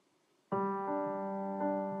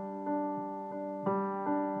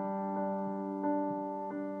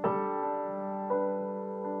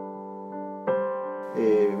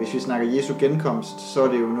hvis vi snakker Jesu genkomst, så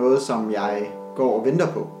er det jo noget, som jeg går og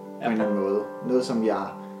venter på en eller anden måde. Noget, som jeg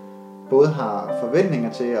både har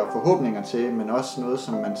forventninger til og forhåbninger til, men også noget,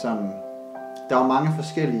 som man sådan... Der er jo mange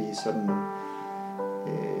forskellige sådan,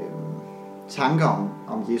 tanker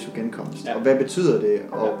om Jesu genkomst. Og hvad betyder det,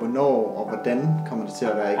 og hvornår, og hvordan kommer det til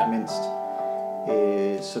at være, ikke mindst.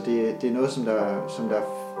 Så det er noget, som der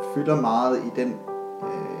fylder meget i den,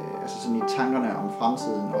 altså sådan i tankerne om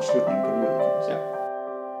fremtiden og slutningen på livet, kan man sige.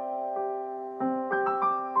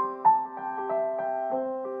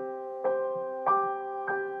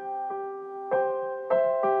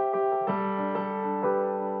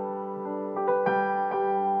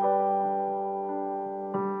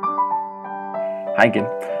 Hej igen,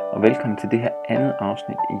 og velkommen til det her andet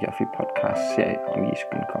afsnit i Joffi podcast serie om Jesu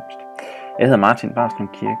genkomst. Jeg hedder Martin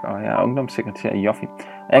Barslund Kirk, og jeg er ungdomssekretær i Joffi,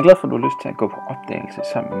 og jeg er glad for, at du har lyst til at gå på opdagelse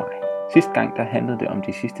sammen med mig. Sidste gang der handlede det om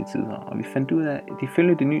de sidste tider, og vi fandt ud af, at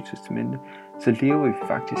ifølge det nye testamente, så lever vi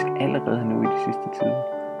faktisk allerede nu i de sidste tider.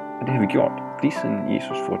 Og det har vi gjort lige siden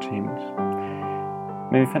Jesus for til himmels.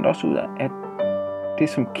 Men vi fandt også ud af, at det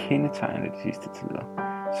som kendetegner de sidste tider,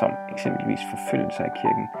 som eksempelvis forfølgelse af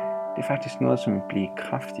kirken, det er faktisk noget, som bliver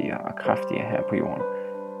kraftigere og kraftigere her på jorden,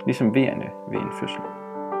 ligesom vejerne ved en fødsel.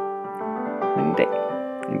 Men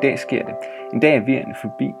en dag sker det. En dag er vejerne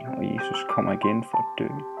forbi, og Jesus kommer igen for at dø,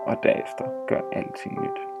 og derefter gør alting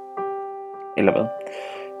nyt. Eller hvad?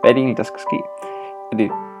 Hvad er det egentlig, der skal ske? Er det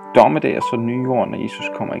dommedag og så den nye jord, når Jesus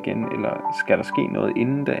kommer igen, eller skal der ske noget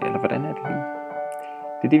inden da, eller hvordan er det lige?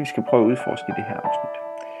 Det er det, vi skal prøve at udforske i det her afsnit.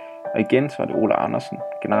 Og igen så er det Ole Andersen,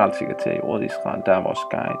 generalsekretær i Rådet Israel, der er vores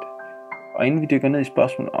guide. Og inden vi dykker ned i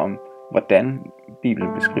spørgsmålet om, hvordan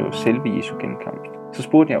Bibelen beskriver selve Jesu genkomst, så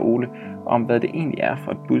spurgte jeg Ole om, hvad det egentlig er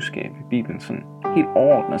for et budskab, Bibelen sådan helt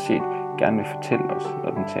overordnet set gerne vil fortælle os,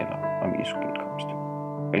 når den taler om Jesu genkomst.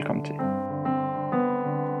 Velkommen til.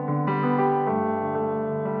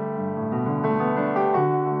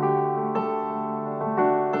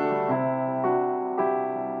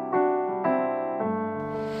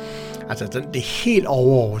 Altså det helt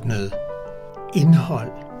overordnede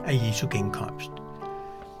indhold af Jesu genkomst,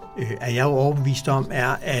 er jeg jo overbevist om,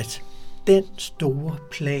 er, at den store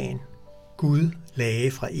plan, Gud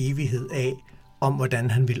lagde fra evighed af, om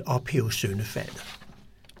hvordan han vil ophæve syndefaldet.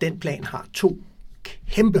 Den plan har 2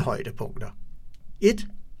 kæmpe højdepunkter. 1,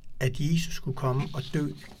 at Jesus skulle komme og dø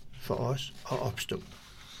for os og opstå.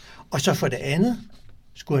 Og så for det andet,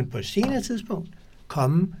 skulle han på et senere tidspunkt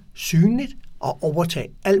komme synligt og overtage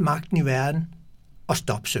al magten i verden og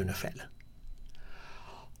stoppe syndefaldet.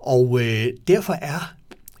 Og derfor er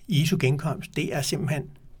Jesu genkomst, det er simpelthen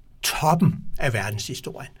toppen af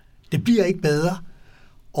verdenshistorien. Det bliver ikke bedre,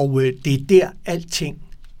 og det er der alting,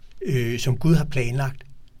 som Gud har planlagt,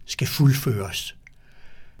 skal fuldføres.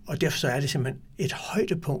 Og derfor så er det simpelthen et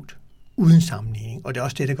højdepunkt uden sammenligning. Og det er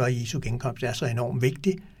også det, der gør, at Jesu genkomst er så enormt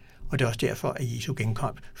vigtig, og det er også derfor, at Jesu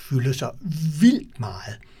genkomst fylder så vildt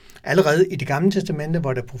meget. Allerede i Det Gamle Testamente,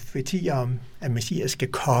 hvor der profetier om, at Messias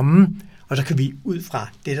skal komme, og så kan vi ud fra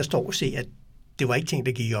det, der står, se, at det var ikke ting,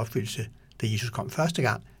 der gik i opfyldelse, da Jesus kom første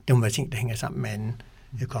gang. Det må være ting, der hænger sammen med anden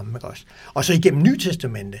komme med os. Og så igennem Nye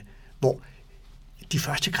Testamente, hvor de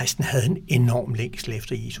første kristne havde en enorm længsel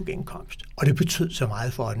efter Jesu genkomst. Og det betød så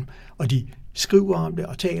meget for dem. Og de skriver om det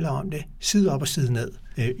og taler om det, side op og side ned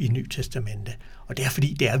i Nye Testamente. Og det er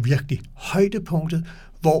fordi, det er virkelig højdepunktet,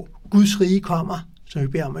 hvor Guds rige kommer, som vi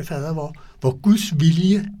beder om i fader, hvor Guds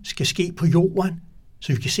vilje skal ske på jorden,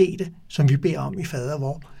 så vi kan se det, som vi beder om i fader,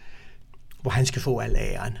 hvor han skal få al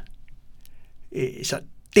æren. Så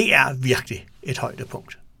det er virkelig et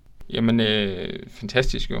højdepunkt. Jamen,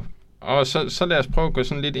 fantastisk jo. Og så lad os prøve at gå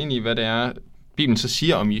sådan lidt ind i, hvad det er, Bibelen så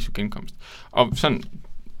siger om Jesu genkomst. Og sådan,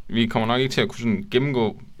 vi kommer nok ikke til at kunne sådan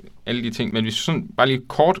gennemgå alle de ting, men hvis vi sådan bare lige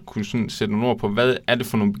kort kunne sådan sætte nogle ord på, hvad er det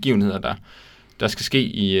for nogle begivenheder, der skal ske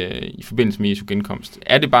i forbindelse med Jesu genkomst.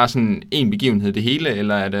 Er det bare sådan en begivenhed det hele,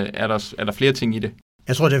 eller er der flere ting i det?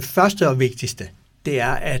 Jeg tror, det første og vigtigste, det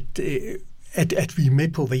er, at vi er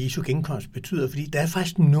med på, hvad Jesu genkomst betyder. Fordi der er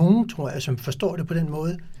faktisk nogen, tror jeg, som forstår det på den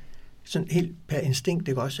måde, sådan helt per instinkt,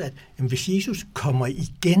 det også, at hvis Jesus kommer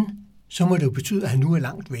igen, så må det jo betyde, at han nu er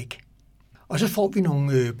langt væk. Og så får vi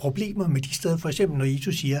nogle problemer med de steder, for eksempel når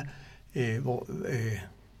Jesus siger, hvor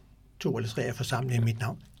 2 eller 3 er forsamlet i mit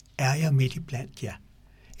navn, er jeg midt i blandt jer.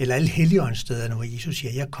 Eller alle helligåndsstederne, hvor Jesus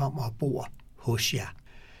siger, jeg kommer og bor hos jer.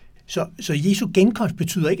 Så Jesu genkomst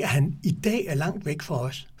betyder ikke, at han i dag er langt væk fra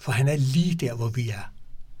os, for han er lige der, hvor vi er.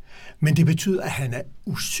 Men det betyder, at han er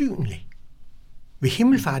usynlig. Ved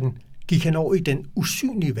himmelfarten gik han over i den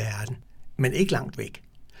usynlige verden, men ikke langt væk.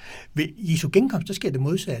 Ved Jesu genkomst, der sker det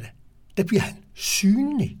modsatte. Der bliver han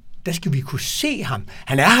synlig der skal vi kunne se ham.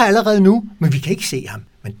 Han er her allerede nu, men vi kan ikke se ham.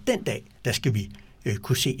 Men den dag, der skal vi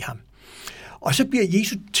kunne se ham. Og så bliver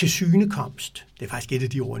Jesu tilsynekomst, det er faktisk et af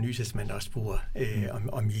de ord, Nye Testament også bruger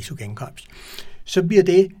om Jesu genkomst, så bliver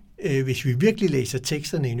det, hvis vi virkelig læser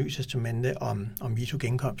teksterne i Nye Testamentet om Jesu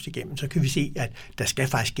genkomst igennem, så kan vi se, at der skal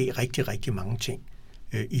faktisk ske rigtig, rigtig mange ting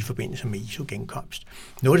i forbindelse med Jesu genkomst.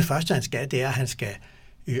 Noget af det første, han skal, det er, at han skal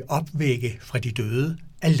opvække fra de døde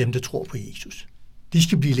alle dem, der tror på Jesus. De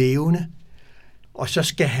skal blive levende, og så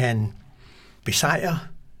skal han besejre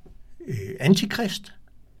Antikrist,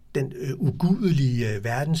 den ugudelige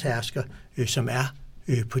verdenshersker, som er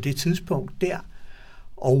på det tidspunkt der.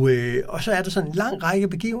 Og så er der sådan en lang række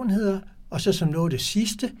begivenheder, og så som noget af det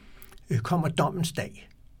sidste kommer dommens dag.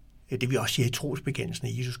 Det vi også siger i trosbekendelsen,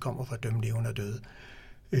 at Jesus kommer for at dømme levende og døde.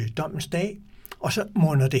 Dommens dag, og så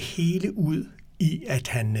munder det hele ud i, at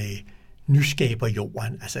han nyskaber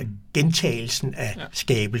jorden, altså gentagelsen af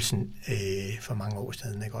skabelsen for mange år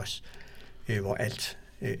siden, ikke også? Hvor alt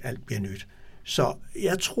bliver nyt. Så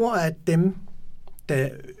jeg tror, at dem, der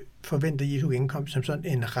forventer Jesu genkomst som sådan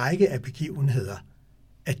en række af begivenheder,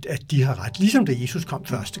 at de har ret. Ligesom da Jesus kom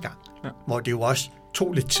første gang, hvor det jo også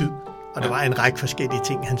tog lidt tid, og der var en række forskellige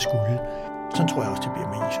ting, han skulle. Sådan tror jeg også, det bliver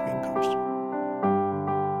med Jesu genkomst.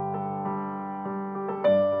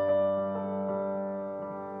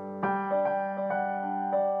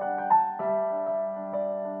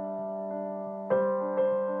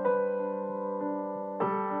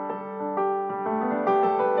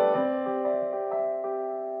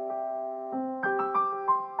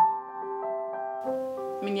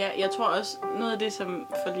 Men jeg tror også, noget af det, som,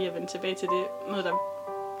 for lige at vende tilbage til det, noget der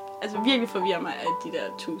altså virkelig forvirrer mig, er de der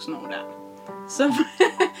 1000 år der.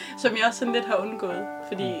 Som jeg også sådan lidt har undgået.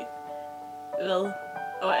 Fordi, hvad?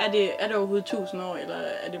 Og er det overhovedet 1000 år, eller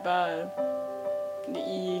er det bare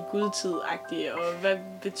i gudtid-agtigt? Og hvad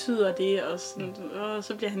betyder det? Og sådan,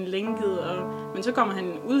 så bliver han lænket, men så kommer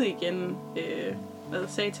han ud igen,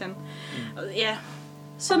 Satan. Og ja,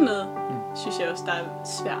 sådan noget, synes jeg også, der er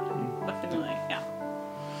svært at finde ud af. Ja.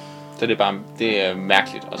 Så det er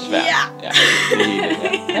mærkeligt og svært. Ja. Det hele,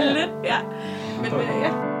 ja. Lidt, ja. Men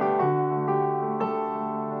ja.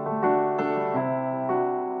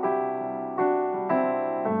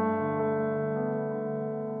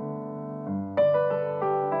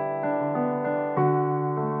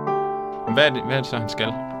 Hvad er det så, han skal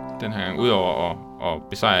den her gang, udover at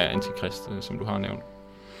besejre Antikrist, som du har nævnt?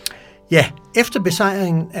 Ja, efter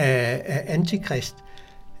besejringen af Antikrist,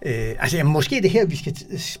 måske det her, vi skal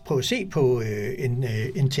prøve at se på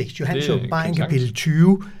en tekst. Johannes Åbenbaring, kapitel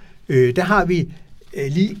 20. Der har vi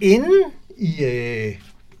lige inden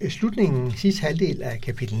i slutningen, sidste halvdel af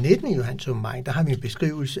kapitel 19 i Johannes Åbenbaring, der har vi en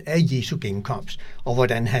beskrivelse af Jesu genkomst, og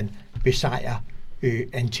hvordan han besejrer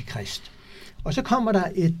Antikrist. Og så kommer der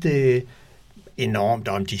et enormt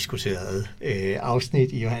omdiskuteret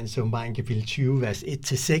afsnit i Johannes Åbenbaring, kapitel 20, vers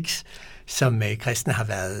 1-6, som kristne har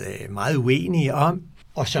været meget uenige om,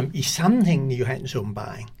 og som i sammenhængen i Johannes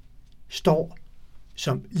Åbenbaring står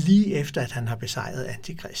som lige efter, at han har besejret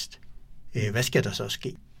Antikrist. Hvad skal der så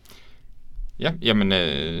ske? Ja, jamen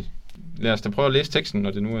lad os da prøve at læse teksten,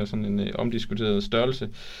 når det nu er sådan en omdiskuteret størrelse.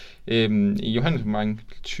 I Johannes Åbenbaring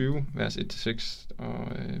 20, vers 1-6, og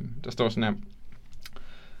der står sådan her: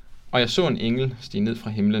 Og jeg så en engel stige ned fra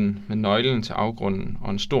himlen med nøglen til afgrunden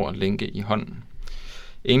og en stor lænke i hånden.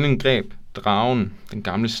 Englen greb dragen, den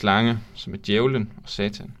gamle slange, som er djævlen og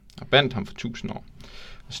Satan, og bandt ham for 1000 år,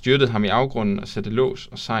 og styrtede ham i afgrunden og satte lås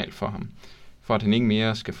og sejl for ham, for at han ikke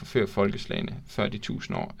mere skal forføre folkeslagene, før de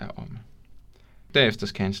 1000 år er omme. Derefter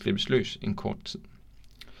skal han slippes løs en kort tid.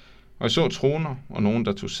 Og jeg så troner og nogen,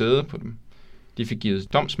 der tog sæde på dem. De fik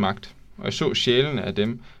givet domsmagt, og jeg så sjælene af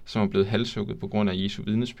dem, som var blevet halshugget på grund af Jesu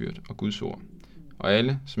vidnesbyrd og Guds ord, og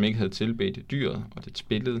alle, som ikke havde tilbedt dyret og dets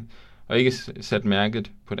billede, og ikke sat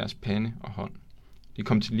mærket på deres pande og hånd. De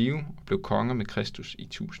kom til live og blev konger med Kristus i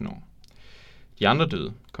 1000 år. De andre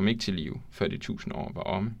døde kom ikke til live, før de 1000 år var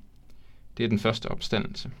omme. Det er den første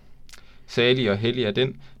opstandelse. Salige og hellige er den,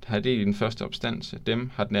 der har del i den første opstandelse.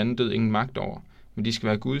 Dem har den anden død ingen magt over, men de skal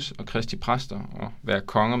være Guds og Kristi præster og være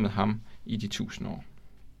konger med ham i de 1000 år.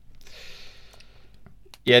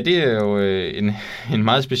 Ja, det er jo en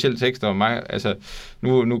meget speciel tekst, og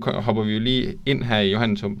nu hopper vi jo lige ind her i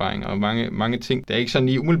Johannes Åbenbaring, og mange ting, der ikke sådan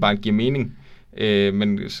lige umiddelbart giver mening.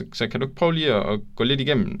 Men så kan du prøve lige at gå lidt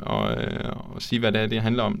igennem og sige, hvad det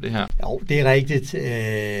handler om, det her? Jo, det er rigtigt.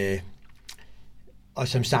 Og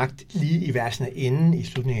som sagt, lige i versene inden i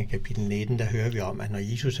slutningen af kapitel 19, der hører vi om, at når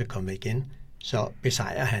Jesus er kommet igen, så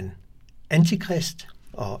besejrer han Antikrist,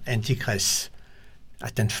 og Antikrists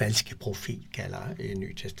Altså den falske profet kalder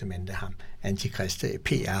Nye Testamentet ham, antikrist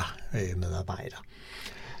PR-medarbejder.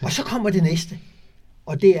 Og så kommer det næste,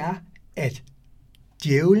 og det er, at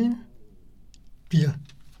djævlen bliver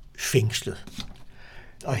fængslet.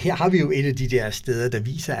 Og her har vi jo et af de der steder, der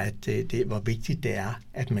viser, at hvor vigtigt det er,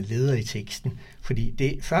 at man leder i teksten. Fordi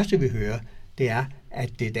det første, vi hører, det er,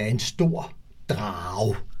 at der er en stor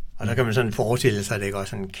drage. Og der kan man sådan forestille sig, at det er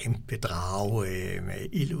også en kæmpe drage med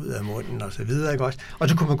ild ud af munden og så videre. Ikke også? Og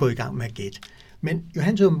så kunne man gå i gang med at gætte. Men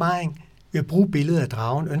Johannes åbenbaring ved at bruge billedet af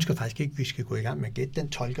dragen, ønsker faktisk ikke, at vi skal gå i gang med at gætte. Den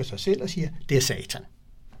tolker sig selv og siger, det er Satan.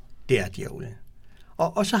 Det er djævlen.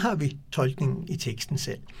 Og så har vi tolkningen i teksten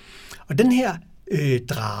selv. Og den her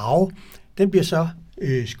drage, den bliver så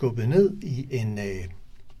skubbet ned i en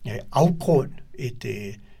afgrund,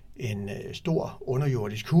 en stor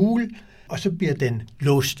underjordisk hule, og så bliver den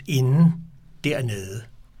låst inde dernede,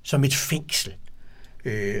 som et fængsel.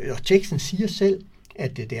 Og teksten siger selv,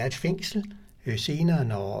 at det er et fængsel. Senere,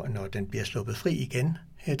 når den bliver sluppet fri igen,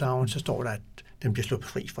 dragen, så står der, at den bliver sluppet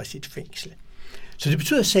fri fra sit fængsel. Så det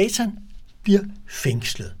betyder, at Satan bliver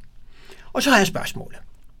fængslet. Og så har jeg spørgsmålet.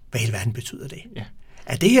 Hvad i hele verden betyder det? Ja.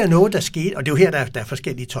 Er det her noget, der skete? Og det er jo her, der er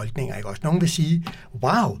forskellige tolkninger. Ikke også? Nogen vil sige,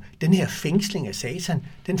 wow, den her fængsling af Satan,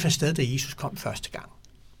 den fandt sted, da Jesus kom første gang.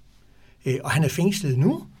 Og han er fængslet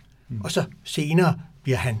nu, og så senere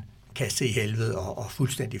bliver han kastet i helvede og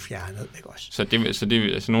fuldstændig fjernet. Ikke også? Så det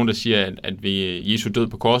er altså nogen, der siger, at ved Jesu død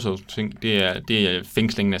på korset, det er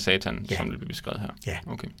fængslingen af Satan, ja, som det bliver beskrevet her? Ja.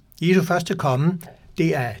 Okay. Jesu første komme,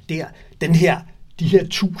 det er der, de her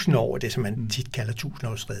 1000 år, det som man tit kalder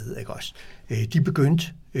 1000-årsriget, ikke også? De begyndte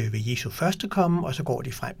ved Jesu første komme, og så går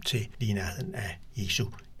de frem til lige nærheden af Jesu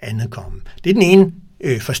andet komme. Det er den ene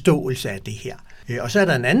forståelse af det her. Og så er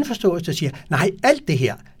der en anden forståelse, der siger, nej, alt det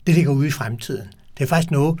her, det ligger ude i fremtiden. Det er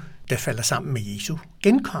faktisk noget, der falder sammen med Jesu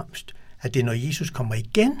genkomst. At det er, når Jesus kommer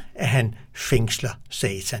igen, at han fængsler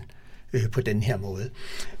Satan på den her måde.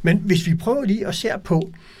 Men hvis vi prøver lige at se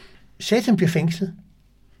på, Satan bliver fængslet,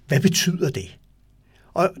 hvad betyder det?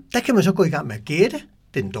 Og der kan man så gå i gang med at gætte.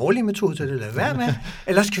 Det er den dårlige metode, så det lader være med.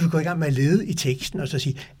 Ellers kan vi gå i gang med at lede i teksten og så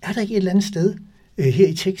sige, er der ikke et eller andet sted her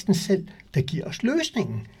i teksten selv, der giver os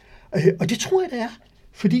løsningen? Og det tror jeg, det er.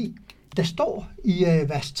 Fordi der står i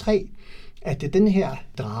vers 3, at den her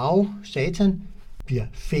drage, Satan, bliver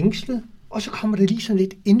fængslet, og så kommer der lige sådan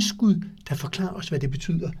et indskud, der forklarer os, hvad det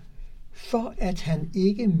betyder. For at han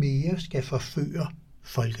ikke mere skal forføre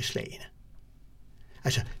folkeslagene.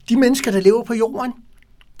 Altså, de mennesker, der lever på jorden,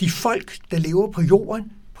 de folk, der lever på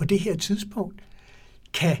jorden på det her tidspunkt,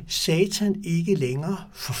 kan Satan ikke længere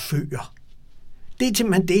forføre. Det er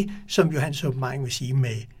simpelthen det, som Johannes åbenbaring vil sige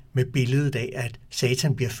med billedet af, at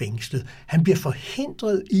Satan bliver fængslet. Han bliver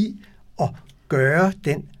forhindret i at gøre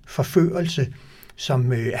den forførelse,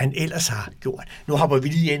 som han ellers har gjort. Nu hopper vi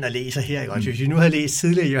lige ind og læser her. Ikke? Hvis vi nu har læst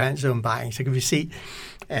tidligere Johannes åbenbaring, så kan vi se,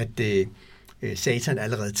 at Satan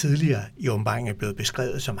allerede tidligere i åbenbaringen er blevet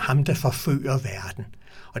beskrevet som ham, der forfører verden.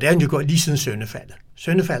 Og det er han jo gjort lige siden syndefaldet.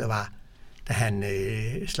 Syndefaldet var, da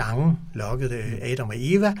slangen lokkede Adam og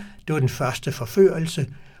Eva. Det var den første forførelse,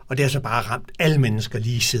 og det har så bare ramt alle mennesker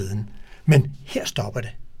lige siden. Men her stopper det.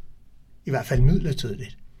 I hvert fald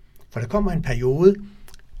midlertidigt. For der kommer en periode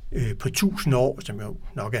på 1000 år, som jo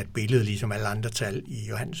nok er et billede, ligesom alle andre tal i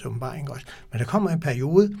Johannes åbenbaring også. Men der kommer en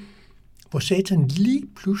periode, hvor Satan lige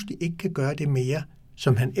pludselig ikke kan gøre det mere,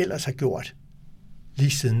 som han ellers har gjort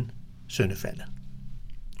lige siden syndefaldet.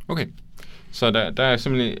 Okay. Så der er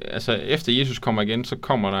simpelthen, altså efter Jesus kommer igen, så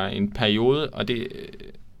kommer der en periode, og det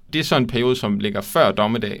er så en periode, som ligger før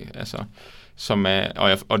dommedag, altså, som er,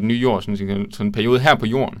 og den nye jord, sådan en periode her på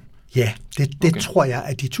jorden. Ja, det tror jeg,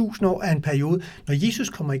 at de 1000 år er en periode. Når Jesus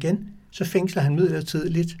kommer igen, så fængsler han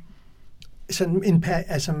midlertidigt sådan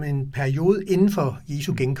en periode inden for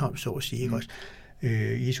Jesu genkomst, så at sige, ikke også?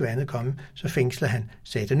 Jesu andet komme, så fængsler han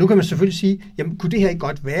Satan. Nu kan man selvfølgelig sige, jamen kunne det her ikke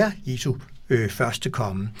godt være Jesu første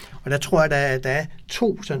komme? Og der tror jeg, der er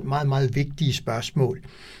to sådan meget, meget vigtige spørgsmål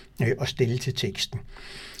at stille til teksten.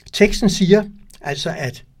 Teksten siger altså,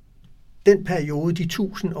 at den periode, de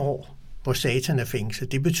 1000 år, hvor Satan er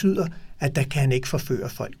fængslet, det betyder, at der kan han ikke forføre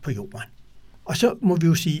folk på jorden. Og så må vi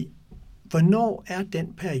jo sige, hvornår er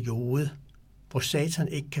den periode, hvor Satan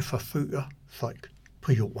ikke kan forføre folk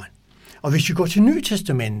på jorden? Og hvis vi går til Nye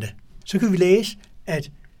Testamente, så kan vi læse,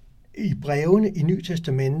 at i brevene i Nye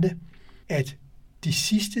Testamente, at de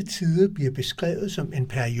sidste tider bliver beskrevet som en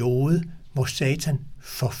periode, hvor Satan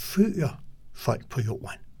forfører folk på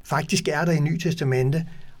jorden. Faktisk er der i Nye Testamente,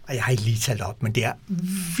 og jeg har ikke lige talt op, men det er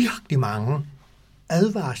virkelig mange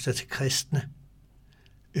advarsler til kristne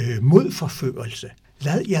mod forførelse.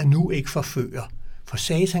 Lad jer nu ikke forføre, For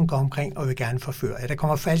Satan går omkring og vil gerne forføre jer. Der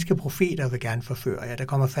kommer falske profeter og vil gerne forføre jer. Der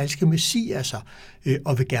kommer falske messiaser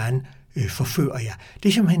og vil gerne forføre jer. Det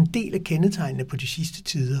er simpelthen en del af kendetegnene på de sidste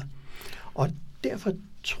tider. Og derfor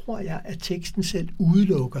tror jeg, at teksten selv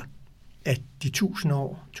udelukker, at de 1000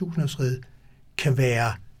 år, 1000-årsriget, kan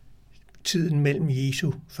være tiden mellem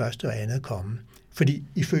Jesu første og andet komme. Fordi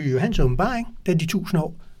ifølge Johannes åbenbaring, der er de 1000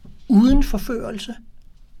 år uden forførelse,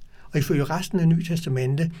 og ifølge resten af Nye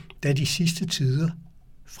Testamente, der er de sidste tider,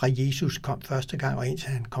 fra Jesus kom første gang, og indtil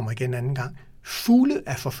han kommer igen anden gang, fulde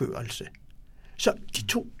af forførelse. Så de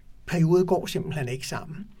to perioder går simpelthen ikke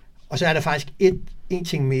sammen. Og så er der faktisk en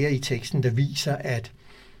ting mere i teksten, der viser, at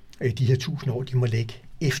de her 1000 år, de må ligge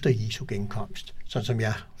efter Jesu genkomst, sådan som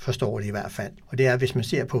jeg forstår det i hvert fald. Og det er, hvis man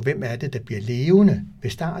ser på, hvem er det, der bliver levende ved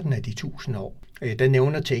starten af de 1000 år. Der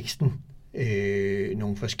nævner teksten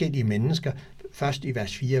nogle forskellige mennesker. Først i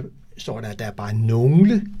vers 4 står der, at der er bare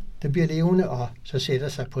nogle, der bliver levende, og så sætter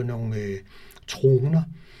sig på nogle troner.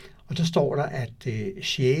 Og så står der, at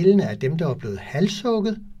sjælene af dem, der er blevet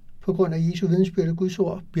halshugget på grund af Jesu vidnesbyrd og Guds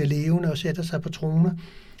ord, bliver levende og sætter sig på troner.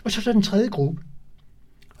 Og så er der den tredje gruppe.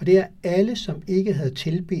 Og det er alle, som ikke havde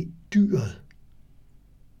tilbedt dyret,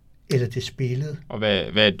 eller det spillede. Og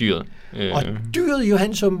hvad er dyret? Og dyret i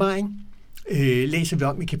Johannes åbenbaring læser vi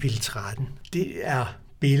om i kapitel 13. Det er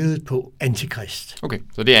billedet på Antikrist. Okay,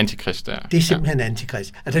 så det er Antikrist der. Det er simpelthen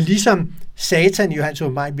Antikrist. Altså ligesom Satan i Johannes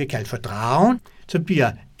åbenbaring bliver kaldt for dragen, så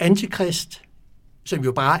bliver Antikrist, som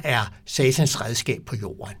jo bare er Satans redskab på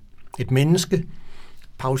jorden. Et menneske,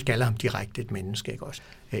 Paulus kalder ham direkte et menneske, ikke også?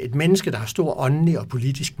 Et menneske, der har stor åndelig og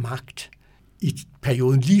politisk magt i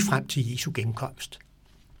perioden lige frem til Jesu genkomst.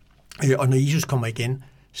 Og når Jesus kommer igen,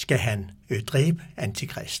 skal han dræbe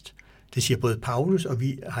Antikrist. Det siger både Paulus, og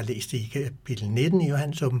vi har læst det i kapitel 19 i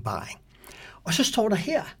Johannes åbenbaring. Og så står der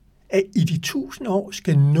her, at i de 1000 år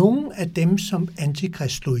skal nogen af dem, som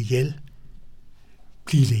Antikrist slog ihjel,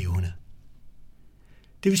 blive levende.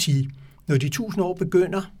 Det vil sige, når de 1000 år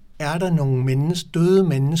begynder, er der nogle døde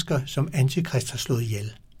mennesker, som Antikrist har slået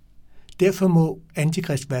ihjel. Derfor må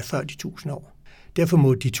Antikrist være før de 1000 år. Derfor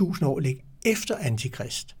må de 1000 år ligge efter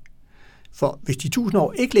Antikrist. For hvis de 1000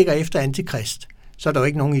 år ikke ligger efter Antikrist, så er der jo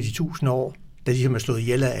ikke nogen i de 1000 år, der ligesom er slået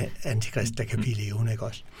ihjel af Antikrist, der kan blive levende, ikke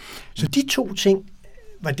også? Så de to ting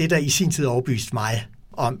var det, der i sin tid overbeviste mig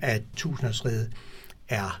om, at 1000-årsriget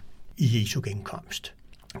er i Jesu genkomst.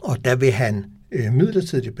 Og der vil han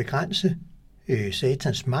midlertidigt begrænse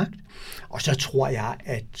Satans magt, og så tror jeg,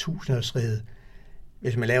 at 1000-årsriget,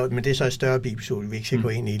 hvis man laver, men det er så et større bibelsol, vi ikke skal gå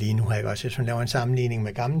ind i lige nu her, også hvis man laver en sammenligning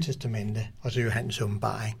med Gamle Testamente og så Johannes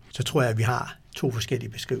åbenbaring, så tror jeg, at vi har to forskellige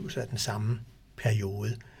beskrivelser af den samme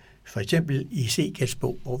periode. For eksempel i Ezekiels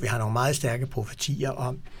bog, hvor vi har nogle meget stærke profetier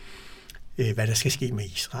om, hvad der skal ske med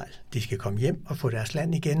Israel. De skal komme hjem og få deres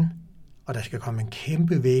land igen, og der skal komme en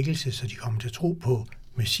kæmpe vækkelse, så de kommer til at tro på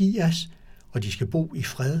Messias, og de skal bo i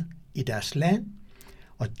fred i deres land.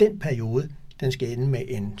 Og den periode, den skal ende med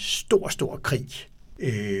en stor krig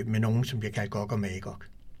med nogen, som bliver kaldt Gog og Magog.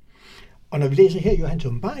 Og når vi læser her i Johannes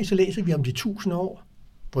åbenbaring, så læser vi om de 1000 år,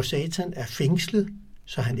 hvor Satan er fængslet,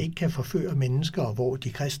 så han ikke kan forføre mennesker, og hvor de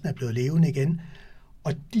kristne er blevet levende igen.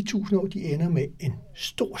 Og de 1000 år, de ender med en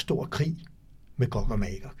stor krig med Gog og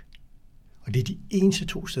Magog. Og det er de eneste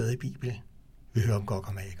 2 steder i Bibelen, vi hører om Gog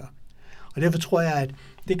og Magog. Og derfor tror jeg, at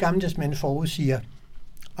det Gamle Testamente forudsiger,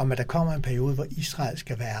 om at der kommer en periode, hvor Israel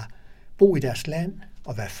skal bo i deres land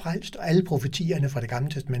og være frelst, og alle profetierne fra det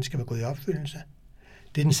Gamle Testamente skal være gået i opfyldelse.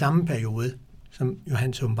 Det er den samme periode, som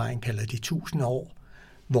Johannes åbenbaring kalder de 1000 år,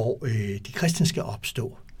 hvor de kristne skal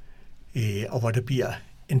opstå, og hvor der bliver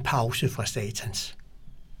en pause fra Satans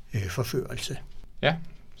forførelse. Ja,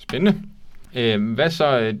 spændende. Hvad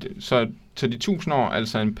så de 1000 år,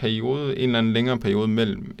 altså en eller anden længere periode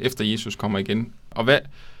mellem, efter Jesus kommer igen, og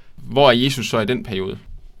hvor er Jesus så i den periode?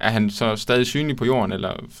 Er han så stadig synlig på jorden,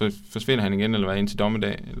 eller forsvinder han igen, eller hvad, indtil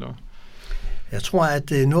dommedag? Eller? Jeg tror,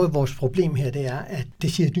 at noget af vores problem her, det er, at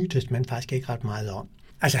det siger Nye Testament faktisk ikke ret meget om.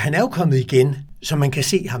 Altså, han er jo kommet igen, så man kan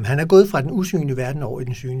se ham. Han er gået fra den usynlige verden over i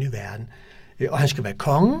den synlige verden. Og han skal være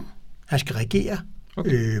konge, han skal regere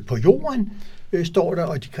på jorden, står der,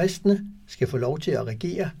 og de kristne skal få lov til at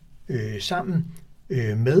regere sammen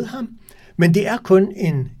med ham. Men det er kun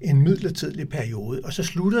en midlertidig periode, og så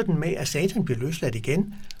slutter den med, at Satan bliver løsladt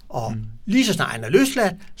igen, og lige så snart han er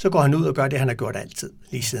løsladt, så går han ud og gør det, han har gjort altid,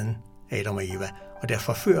 lige siden Adam og Eva. Og der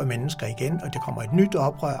forfører mennesker igen, og der kommer et nyt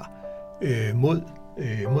oprør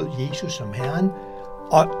mod Jesus som Herren,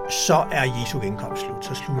 og så er Jesu genkomst slut.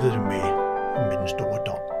 Så slutter det med den store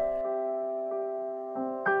dom.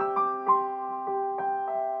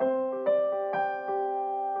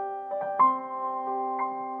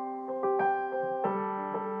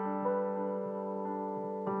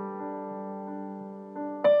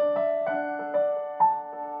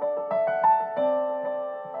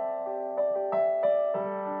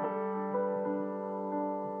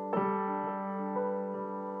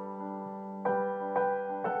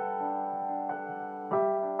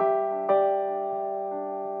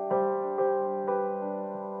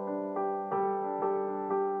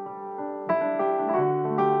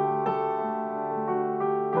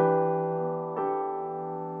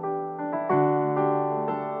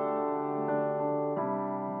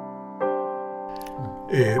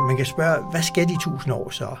 man kan spørge, hvad skal de 1000 år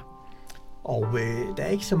så? Og der er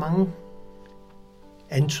ikke så mange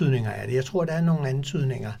antydninger af det. Jeg tror, der er nogle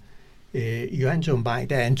antydninger. I Johannes åbenbaring,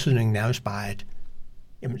 der er antydningen nærmest bare, at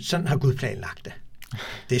jamen, sådan har Gud planlagt det.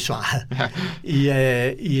 Det er svaret.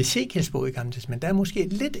 I Ezekiels bog i Gamle Testament, der er måske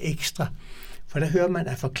lidt ekstra, for der hører man,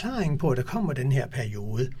 at forklaringen på, at der kommer den her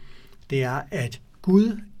periode, det er, at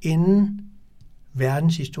Gud inden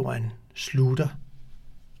verdenshistorien slutter,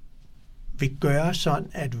 vil gøre sådan,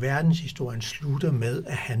 at verdenshistorien slutter med,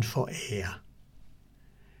 at han får ære.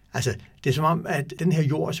 Altså, det er som om, at den her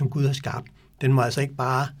jord, som Gud har skabt, den må altså ikke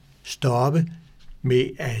bare stoppe med,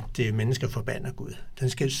 at mennesker forbander Gud. Den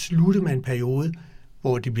skal slutte med en periode,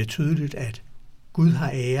 hvor det bliver tydeligt, at Gud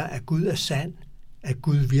har ære, at Gud er sand, at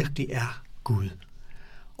Gud virkelig er Gud.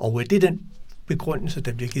 Og det er den begrundelse,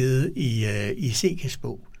 der bliver givet i Ezekiels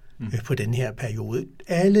bog på den her periode.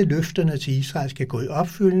 Alle løfterne til Israel skal gå i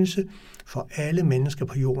opfyldelse, for alle mennesker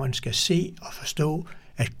på jorden skal se og forstå,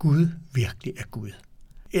 at Gud virkelig er Gud.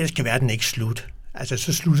 Ellers kan verden ikke slutte. Altså,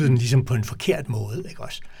 så sluttede den ligesom på en forkert måde, ikke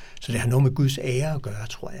også? Så det har noget med Guds ære at gøre,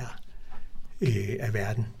 tror jeg, at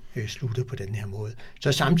verden slutter på den her måde.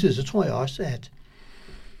 Så samtidig så tror jeg også,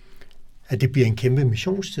 at det bliver en kæmpe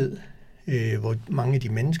missionstid, hvor mange af de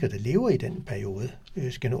mennesker, der lever i den periode,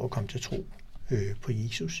 skal nå at komme til tro på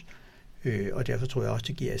Jesus. Og derfor tror jeg også,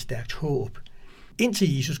 det giver et stærkt håb.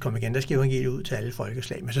 Indtil Jesus kommer igen, der skal evangeliet ud til alle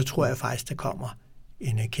folkeslag, men så tror jeg faktisk, der kommer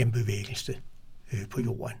en kæmpe vækkelse på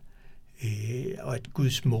jorden. Og at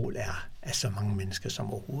Guds mål er, at så mange mennesker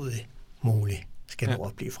som overhovedet muligt skal nå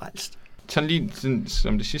at blive frelst. Sådan lige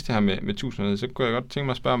som det sidste her med 1000-årsriget, så kunne jeg godt tænke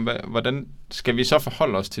mig at spørge om, hvordan skal vi så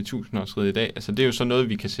forholde os til 1000-årsriget i dag? Altså det er jo så noget,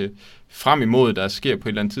 vi kan se frem imod, der sker på et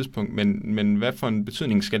eller andet tidspunkt, men hvad for en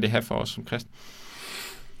betydning skal det have for os som kristne?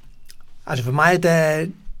 Altså for mig, der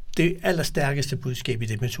det allerstærkeste budskab i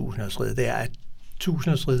det med 1000-årsriget, det er, at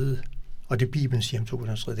 1000-årsriget, og det Bibelen siger om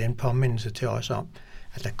 1000-årsriget, det er en påmindelse til os om,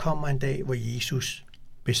 at der kommer en dag, hvor Jesus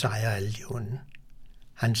besejrer alle de onde.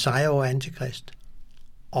 Han sejrer over Antikrist,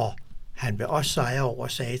 og han vil også sejre over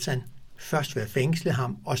Satan, først ved at fængsle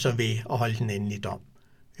ham, og så ved at holde den endelige dom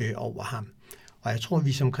over ham. Og jeg tror, at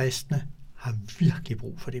vi som kristne har virkelig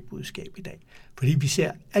brug for det budskab i dag. Fordi vi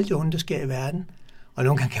ser alt det onde, der sker i verden, og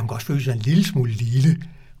nogle gange kan man godt føle sig en lille smule lille,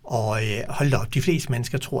 og hold da op, de fleste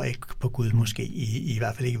mennesker tror ikke på Gud måske, i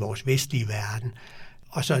hvert fald ikke i vores vestlige verden.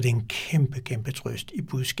 Og så er det en kæmpe, kæmpe trøst i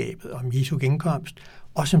budskabet om Jesu genkomst,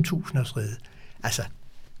 og som 1000-årsriget. Altså,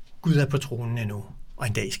 Gud er på tronen endnu, og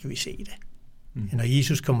en dag skal vi se det. Når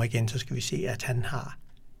Jesus kommer igen, så skal vi se, at han har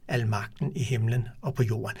al magten i himlen og på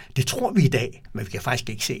jorden. Det tror vi i dag, men vi kan faktisk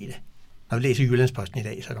ikke se det. Når vi læser Jyllandsposten i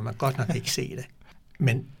dag, så kan man godt nok ikke se det.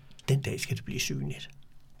 Men den dag skal det blive synligt.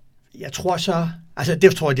 Jeg tror så, altså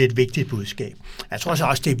det tror jeg, det er et vigtigt budskab. Jeg tror så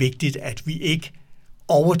også, det er vigtigt, at vi ikke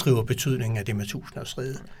overdriver betydningen af det med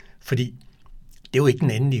 1000-årsriget. Fordi det er jo ikke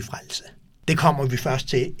den endelige frelse. Det kommer vi først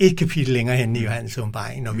til et kapitel længere hen i Johannes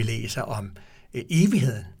åbenbaring, når vi læser om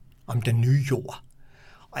evigheden, om den nye jord.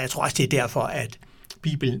 Og jeg tror også, det er derfor, at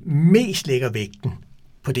Bibelen mest lægger vægten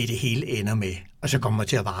på det hele ender med, og så kommer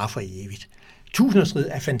til at vare for evigt.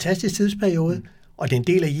 1000-årsriget er en fantastisk tidsperiode, og det er en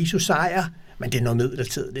del af Jesus sejr, men det er noget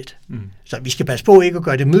midlertidigt. Så vi skal passe på ikke at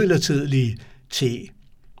gøre det midlertidige til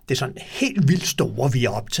det sådan helt vildt store, vi er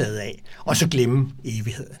optaget af, og så glemme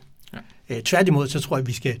evigheden. Ja. Tværtimod, så tror jeg,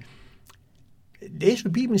 vi skal læse,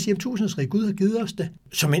 hvad Bibelen siger om 1000-årsriget. Gud har givet os det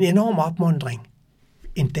som en enorm opmuntring.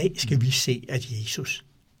 En dag skal vi se, at Jesus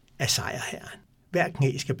er sejrherren. Hver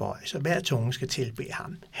knæ skal bøjes, og hver tunge skal tilbede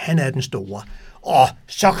ham. Han er den store. Og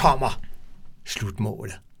så kommer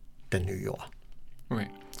slutmålet, den nye jord. Okay.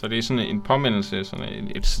 Så det er sådan en påmindelse,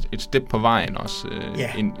 sådan et step på vejen også,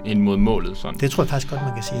 ind mod målet. Sådan. Det tror jeg faktisk godt,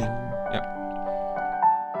 man kan sige. Ja.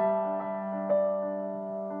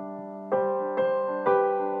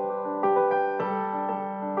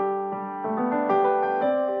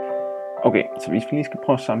 Okay, så hvis vi lige skal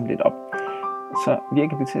prøve at samle lidt op, så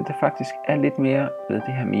virker det til, at der faktisk er lidt mere ved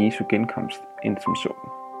det her med Jesu genkomst, end som så.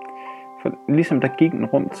 For ligesom der gik en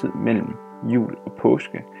rumtid mellem jul og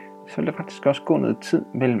påske, så vil der faktisk også gå noget tid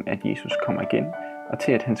mellem, at Jesus kommer igen, og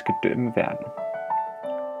til, at han skal dømme verden.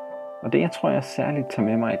 Og det, jeg tror, jeg særligt tager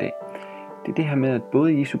med mig i dag, det er det her med, at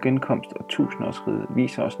både Jesu genkomst og 1000-årsriget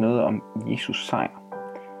viser os noget om Jesus sejr.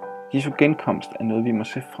 Jesu genkomst er noget, vi må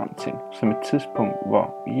se frem til, som et tidspunkt, hvor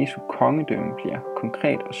Jesu kongedømme bliver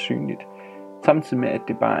konkret og synligt, samtidig med, at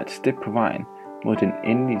det bare er et step på vejen mod den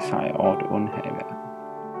endelige sejr over det onde her i verden.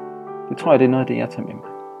 Det tror jeg, det er noget af det, jeg tager med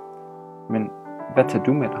mig. Men hvad tager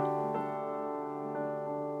du med dig?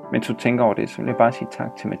 Mens du tænker over det, så vil jeg bare sige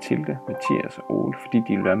tak til Mathilde, Mathias og Ole, fordi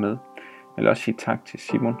de vil være med. Jeg vil også sige tak til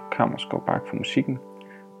Simon Kammerskov Bak for musikken.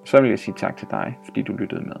 Så vil jeg sige tak til dig, fordi du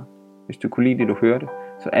lyttede med. Hvis du kunne lide det, du hørte,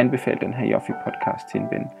 så anbefal den her Joffi podcast til en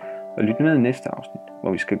ven. Og lyt med i næste afsnit,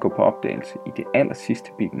 hvor vi skal gå på opdagelse i det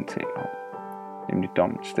allersidste Bibelen taler om, nemlig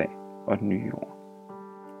dommens dag og den nye jord.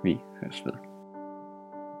 Vi høres ved.